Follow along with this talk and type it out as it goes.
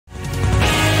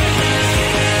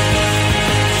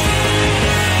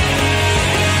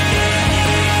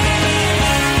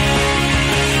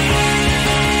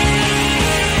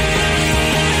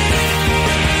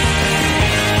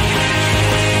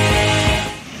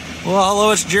Well,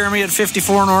 hello, it's Jeremy at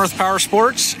 54 North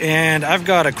Powersports, and I've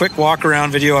got a quick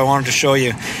walk-around video I wanted to show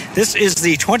you. This is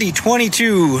the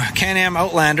 2022 Can-Am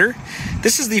Outlander.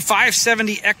 This is the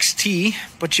 570 XT,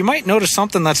 but you might notice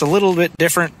something that's a little bit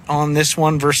different on this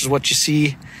one versus what you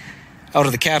see out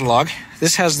of the catalog.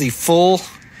 This has the full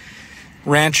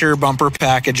Rancher bumper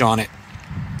package on it.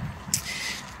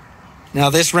 Now,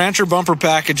 this Rancher bumper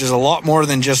package is a lot more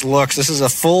than just looks. This is a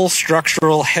full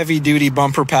structural, heavy-duty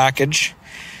bumper package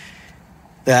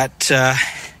that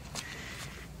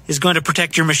is going to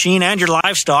protect your machine and your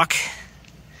livestock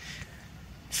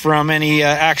from any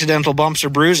accidental bumps or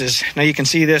bruises. Now you can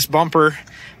see this bumper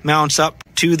mounts up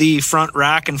to the front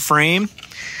rack and frame,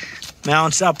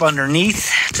 mounts up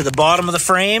underneath to the bottom of the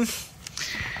frame,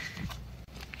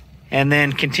 and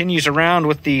then continues around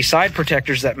with the side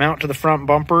protectors that mount to the front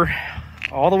bumper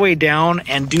all the way down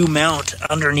and do mount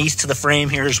underneath to the frame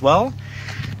here as well.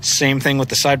 Same thing with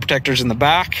the side protectors in the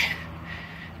back.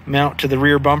 Mount to the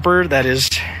rear bumper that is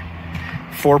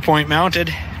 4-point mounted.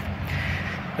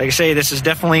 Like I say, this is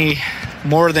definitely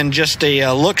more than just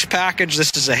a looks package.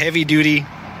 This is a heavy-duty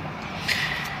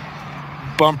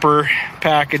bumper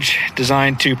package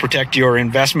designed to protect your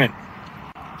investment.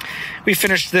 We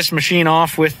finished this machine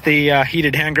off with the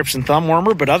heated hand grips and thumb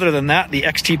warmer, but other than that, the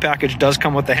XT package does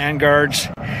come with the hand guards,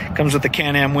 comes with the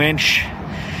Can-Am winch,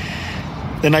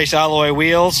 the nice alloy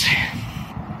wheels,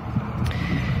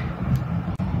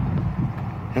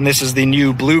 and this is the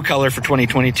new blue color for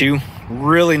 2022.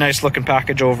 Really nice looking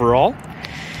package overall.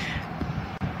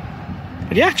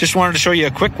 But yeah, just wanted to show you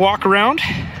a quick walk around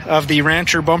of the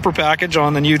Rancher bumper package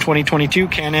on the new 2022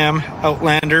 Can-Am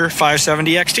Outlander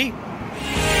 570 XT.